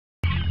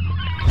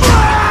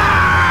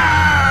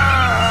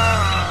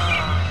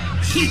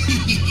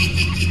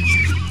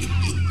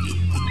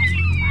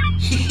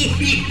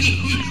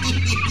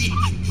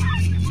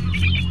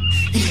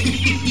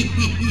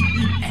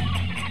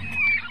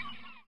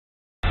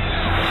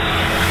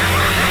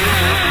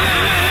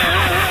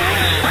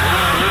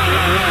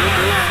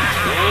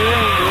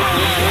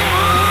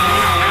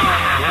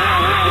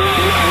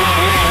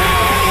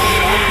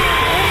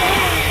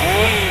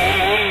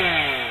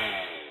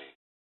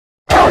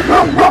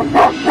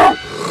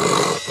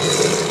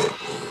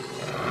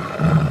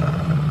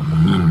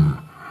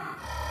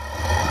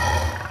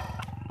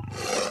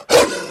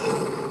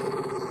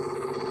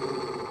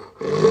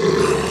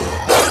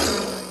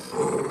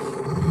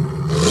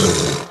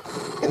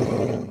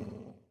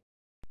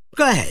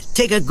Go ahead,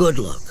 take a good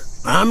look.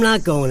 I'm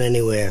not going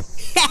anywhere.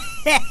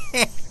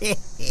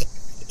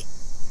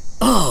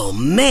 Oh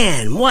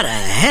man, what a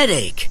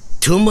headache!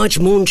 Too much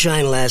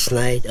moonshine last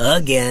night,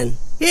 again.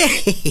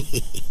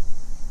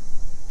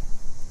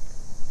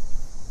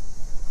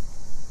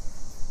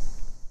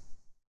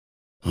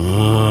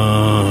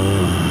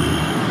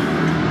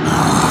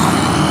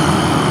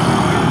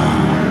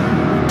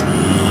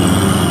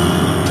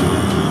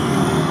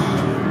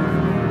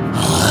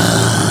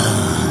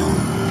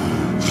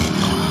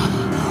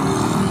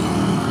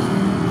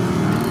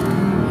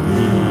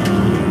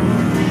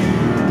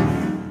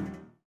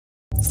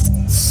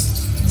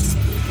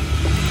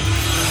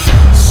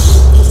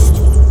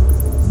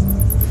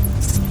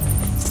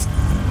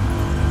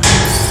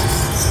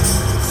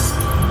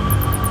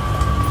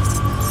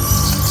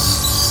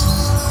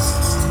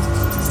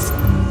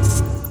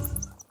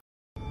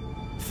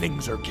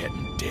 Things are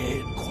getting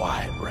dead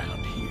quiet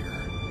round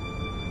here.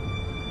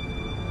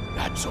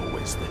 That's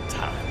always the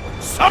time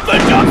when something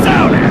jumps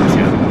out at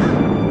you!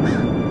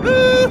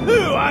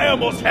 Woo-hoo! I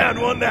almost had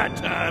one that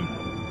time.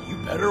 You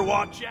better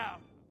watch out.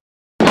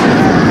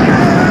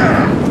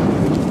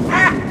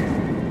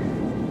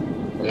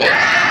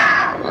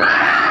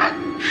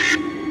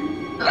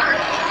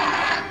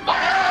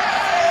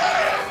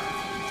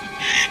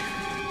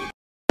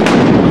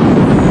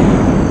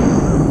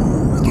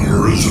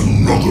 There is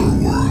another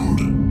world.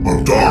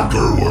 A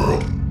darker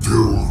world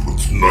filled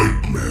with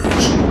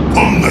nightmares.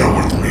 Come there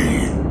with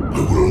me. I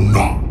will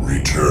not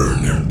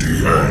return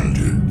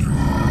empty-handed.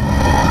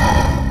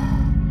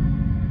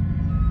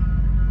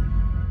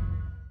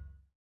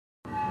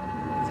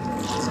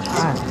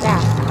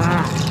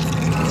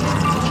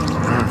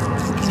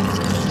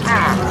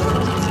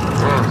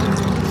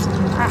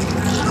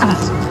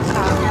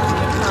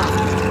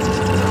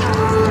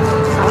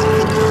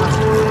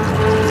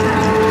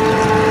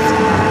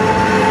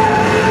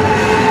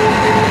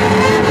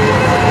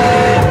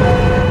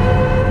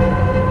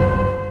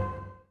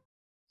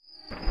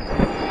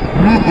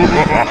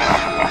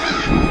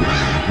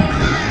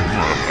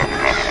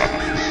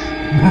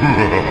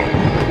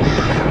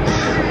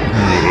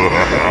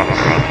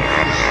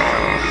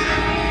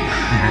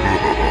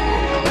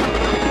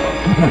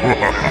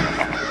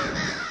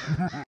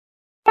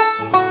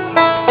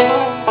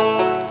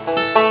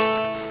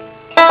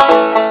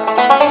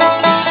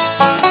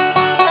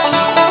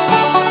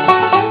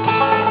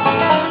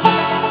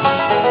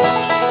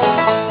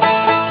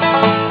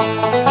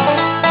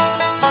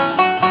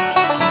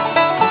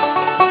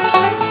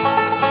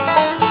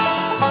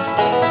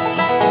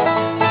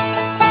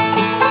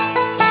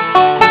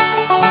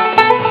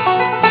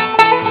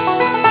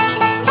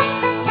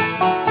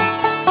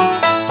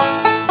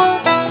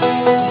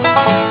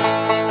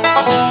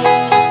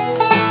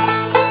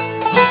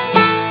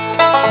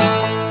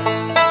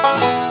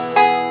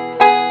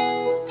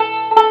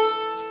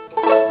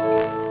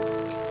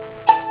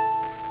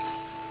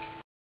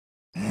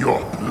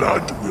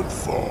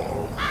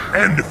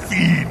 And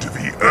feed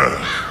the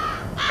earth,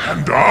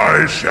 and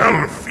I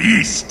shall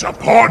feast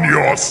upon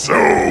your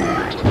soul.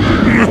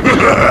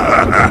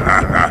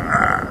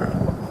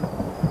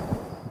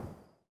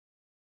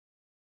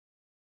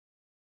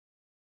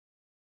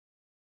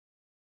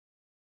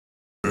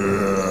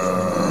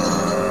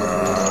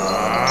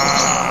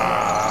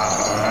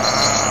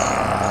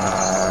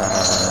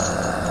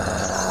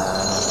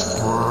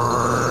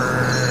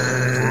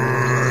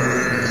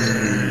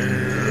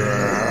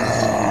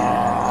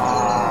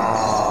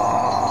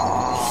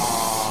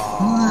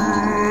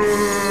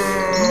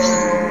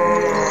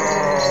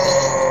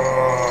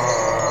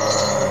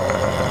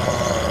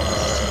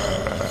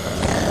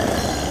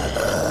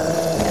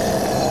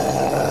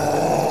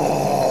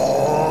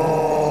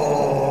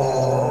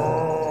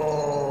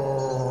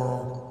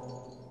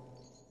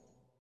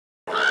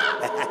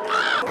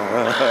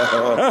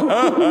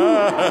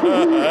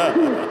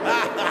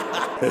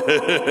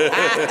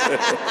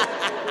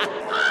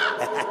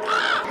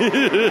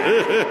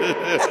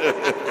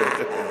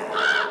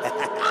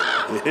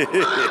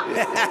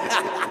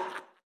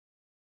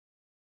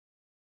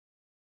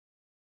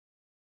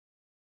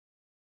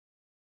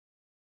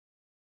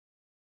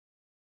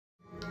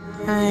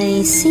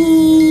 I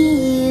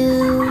see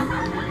you.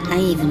 I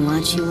even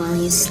watch you while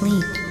you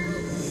sleep.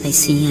 I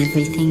see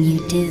everything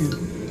you do.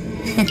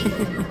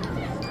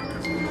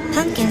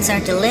 Pumpkins are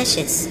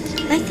delicious.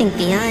 I think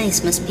the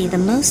eyes must be the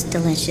most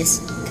delicious,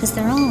 because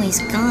they're always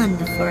gone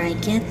before I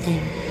get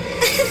there.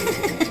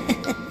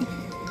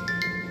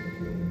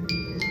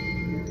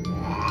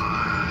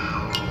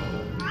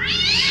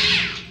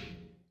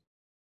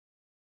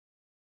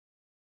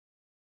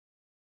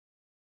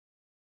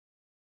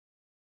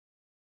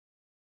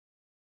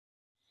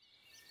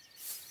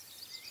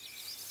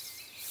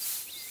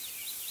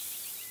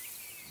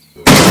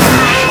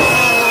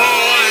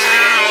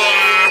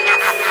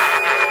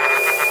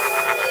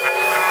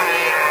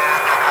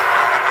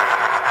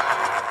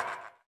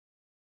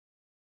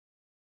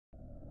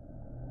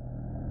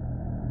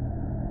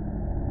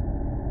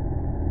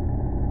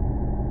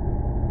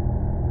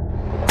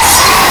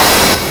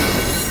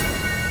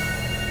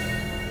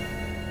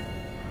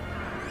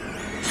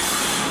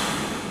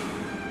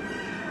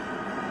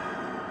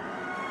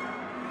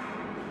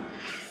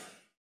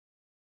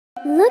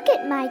 Look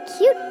at my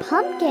cute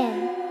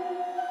pumpkin.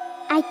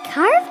 I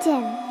carved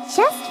him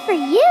just for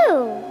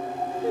you.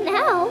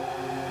 Now,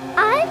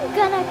 I'm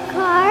gonna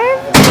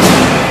carve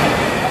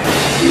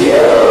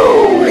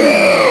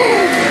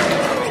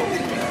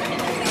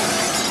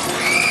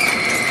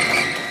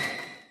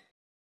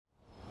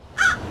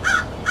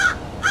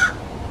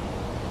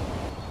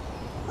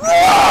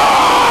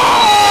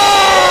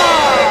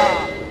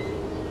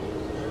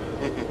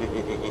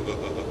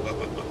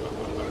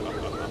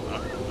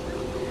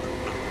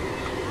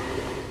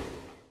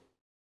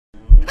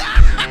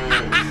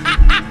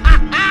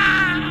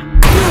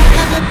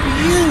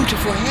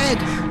beautiful head.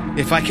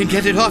 If I can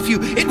get it off you,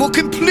 it will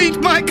complete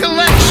my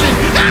collection.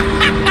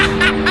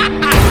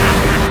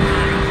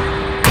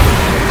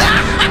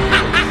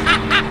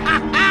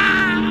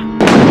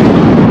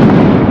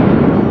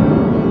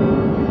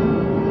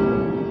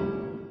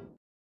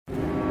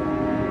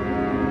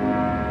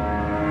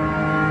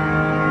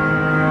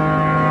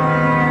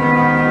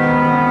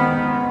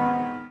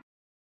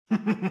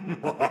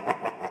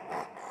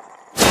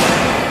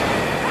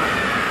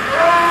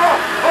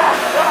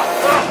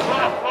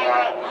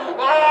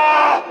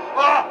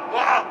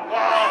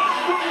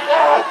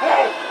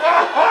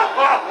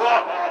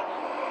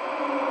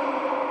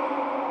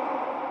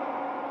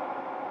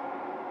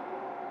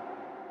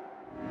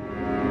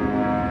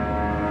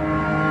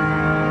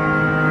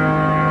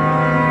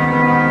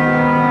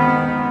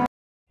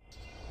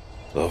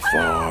 The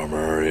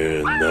farmer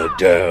in the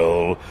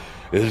dell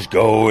is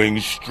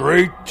going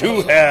straight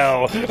to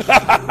hell.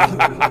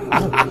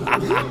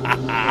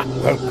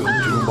 Welcome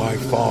to my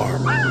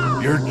farm.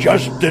 You're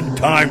just in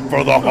time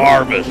for the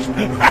harvest.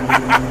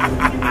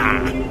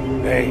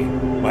 Hey,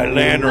 my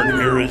lantern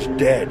here is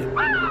dead.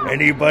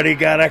 Anybody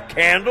got a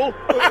candle?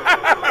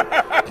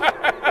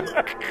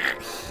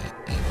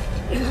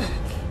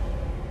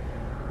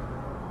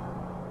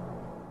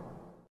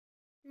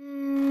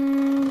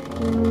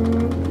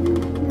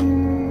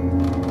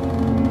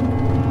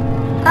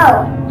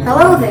 Oh,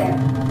 hello there.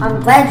 I'm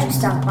glad you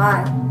stopped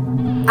by.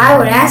 I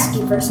would ask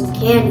you for some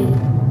candy,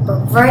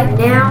 but right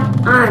now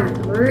I'm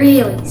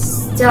really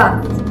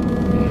stuffed.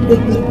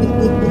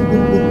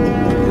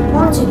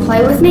 Won't you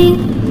play with me?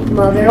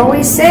 Mother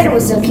always said it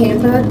was okay to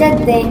play with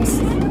dead things.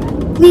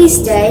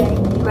 Please stay.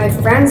 My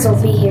friends will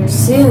be here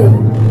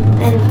soon.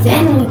 And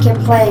then we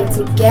can play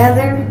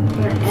together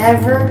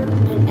forever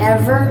and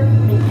ever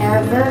and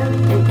ever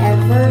and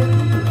ever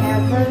and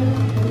ever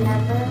and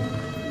ever.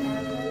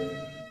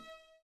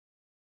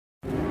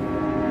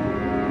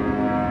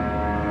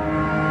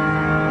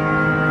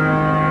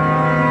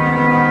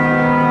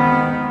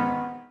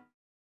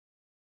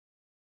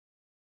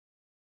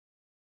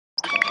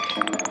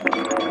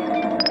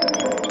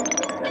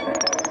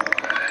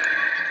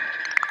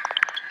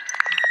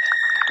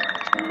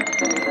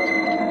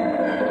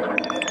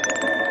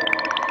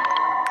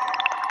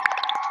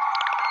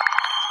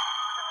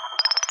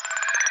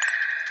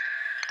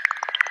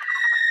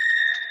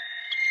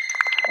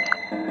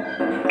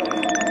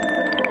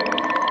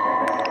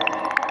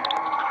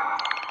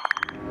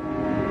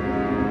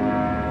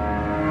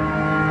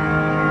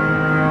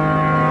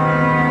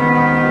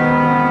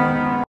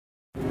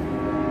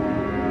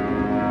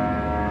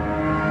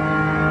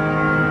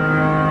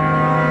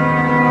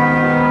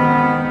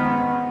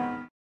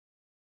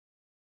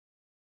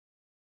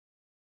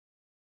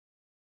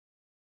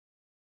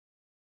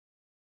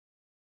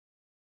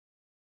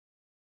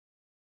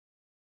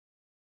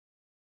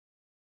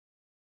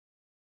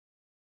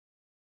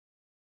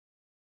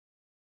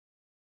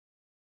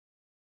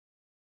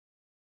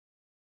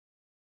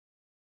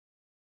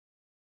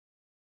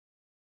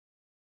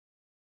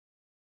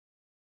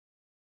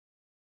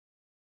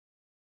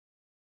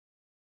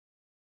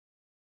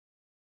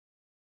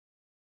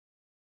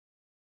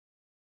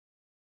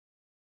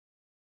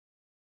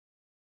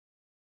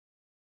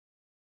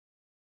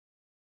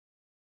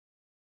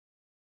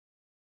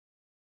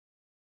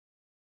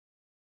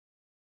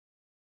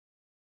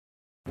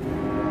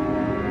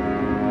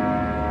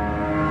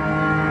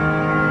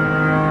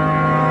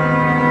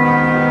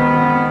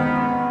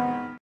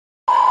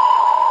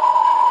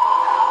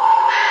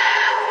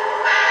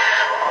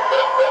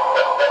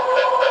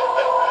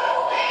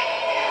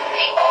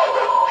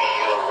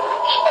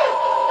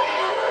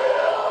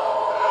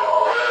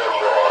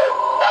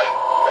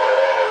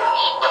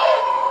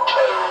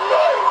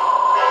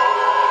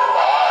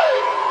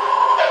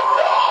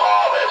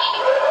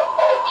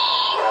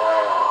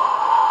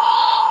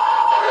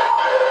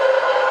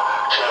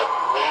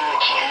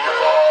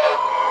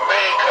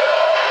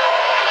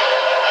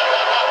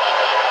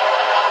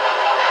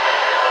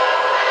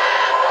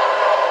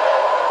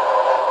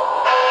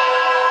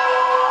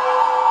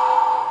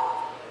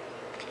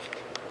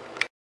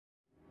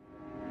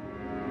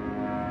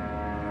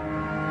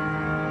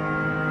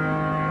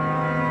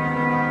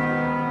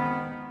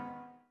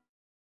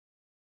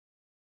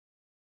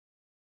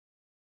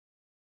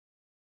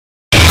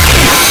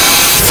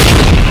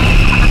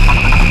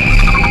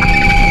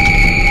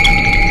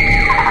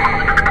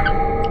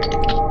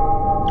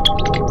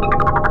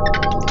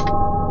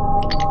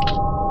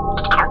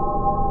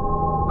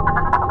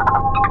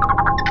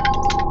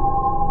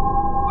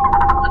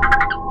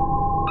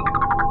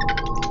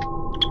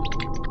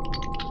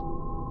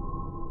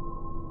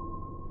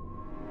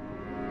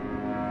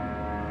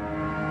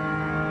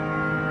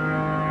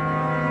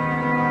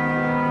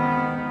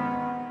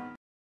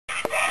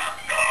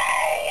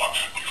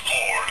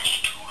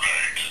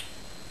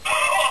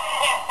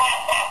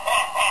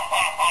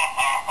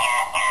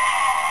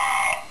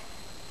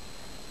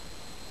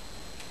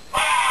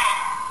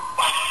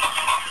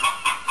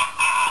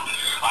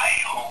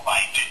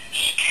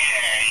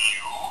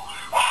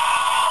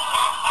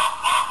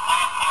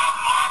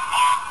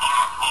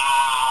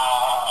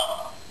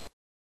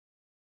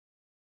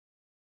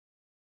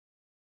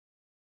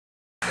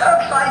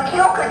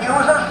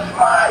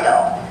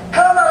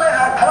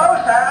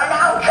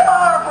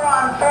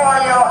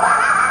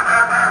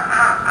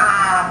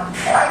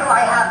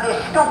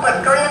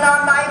 stupid grin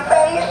on my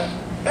face?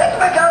 It's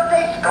because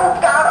they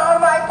scooped out all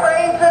my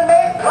brains and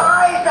made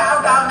pies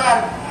out of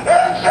them.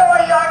 Enjoy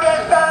your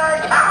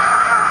dessert!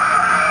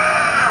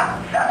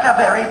 That's a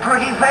very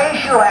pretty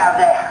face you have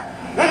there.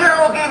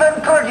 It'll look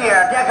even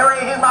prettier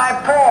decorating my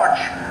porch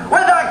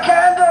with a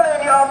candle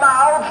in your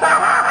mouth.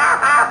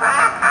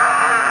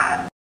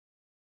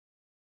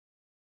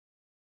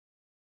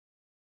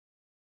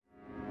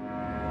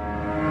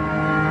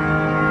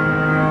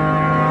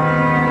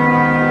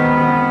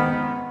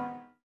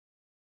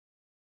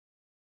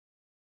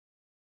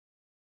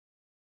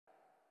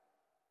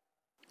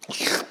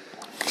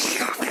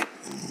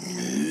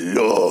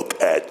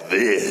 Look at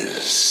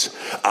this.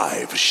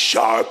 I've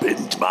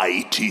sharpened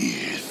my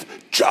teeth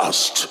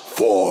just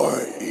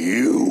for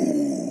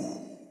you.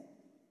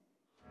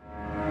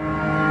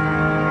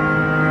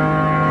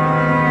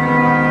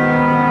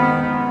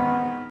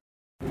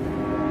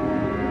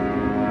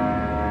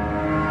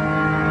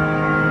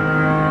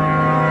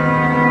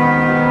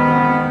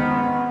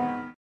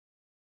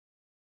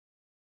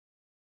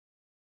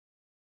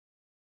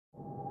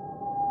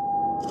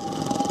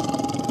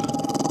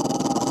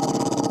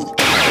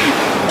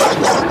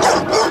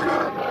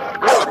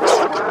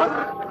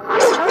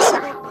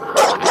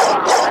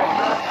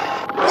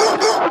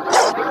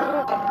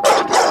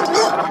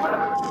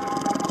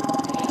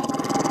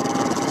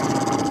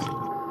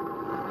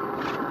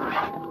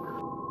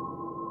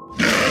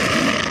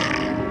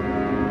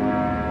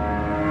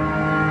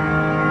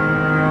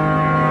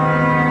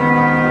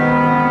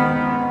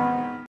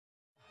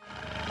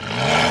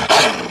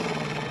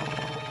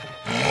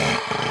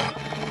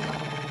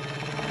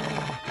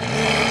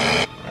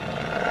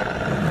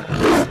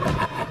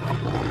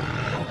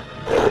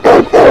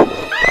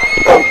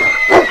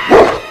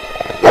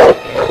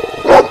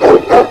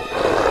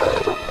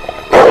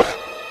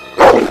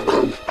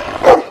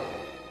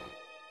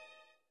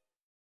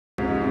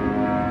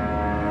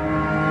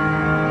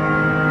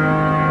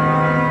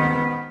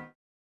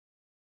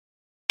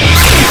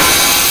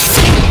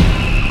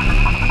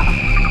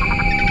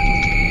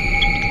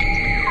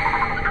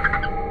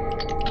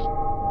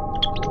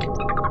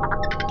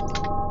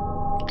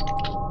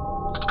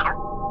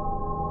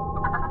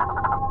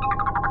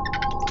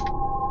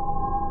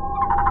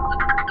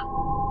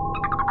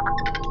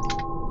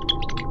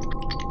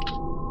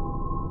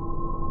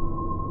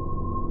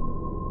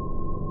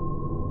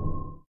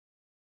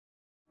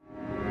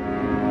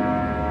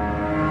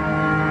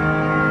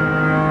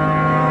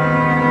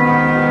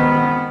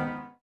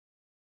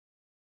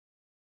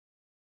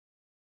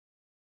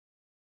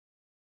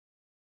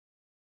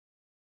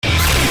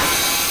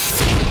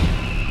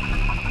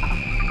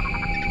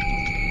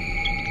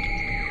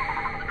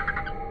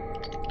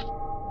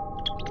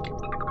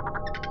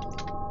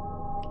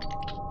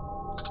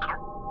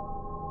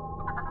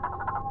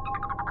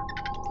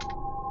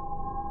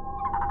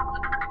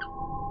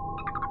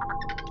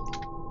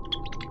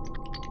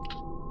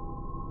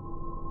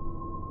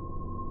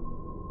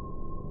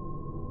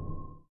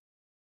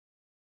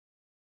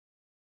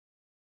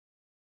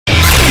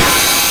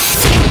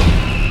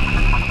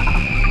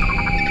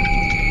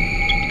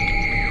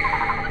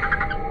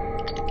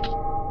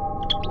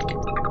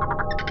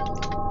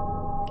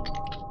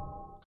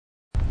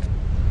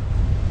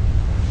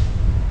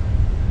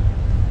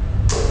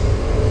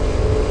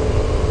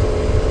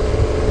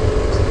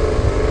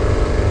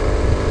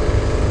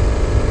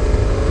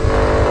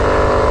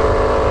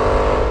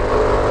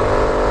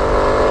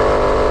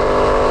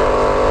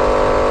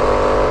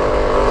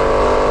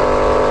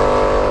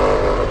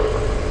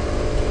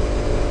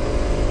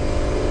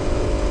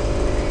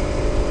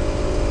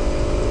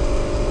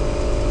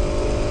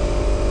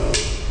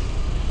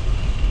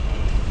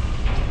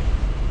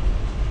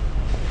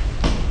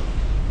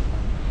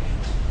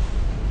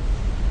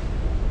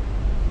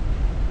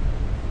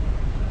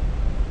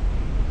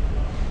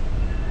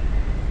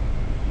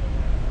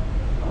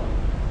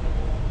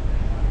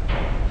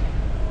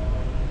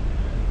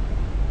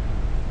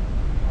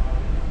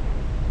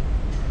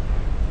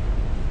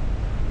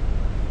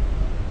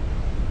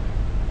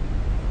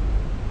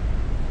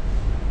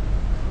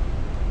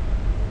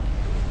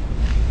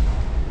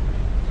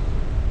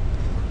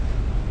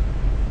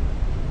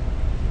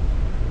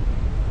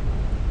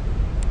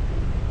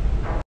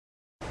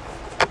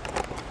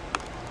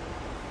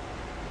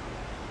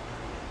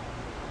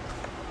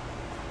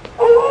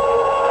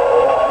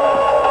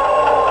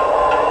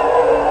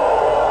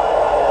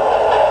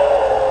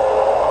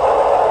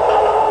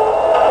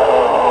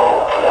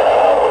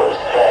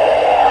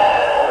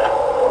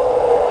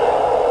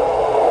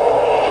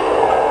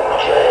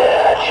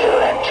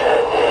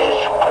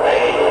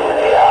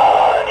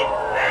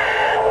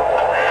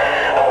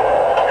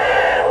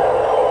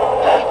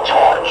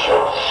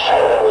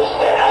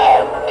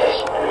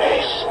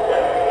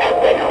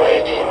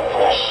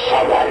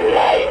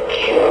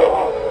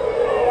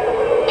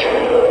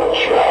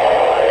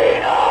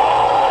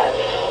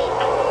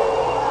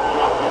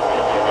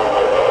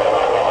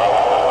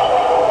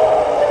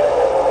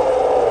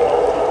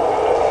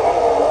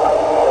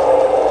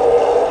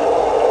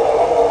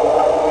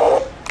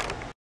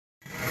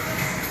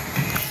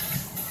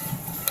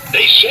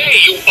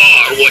 you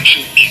are what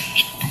you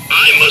eat.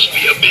 I must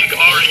be a big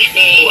orange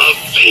bowl of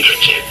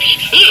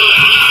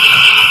fingertips.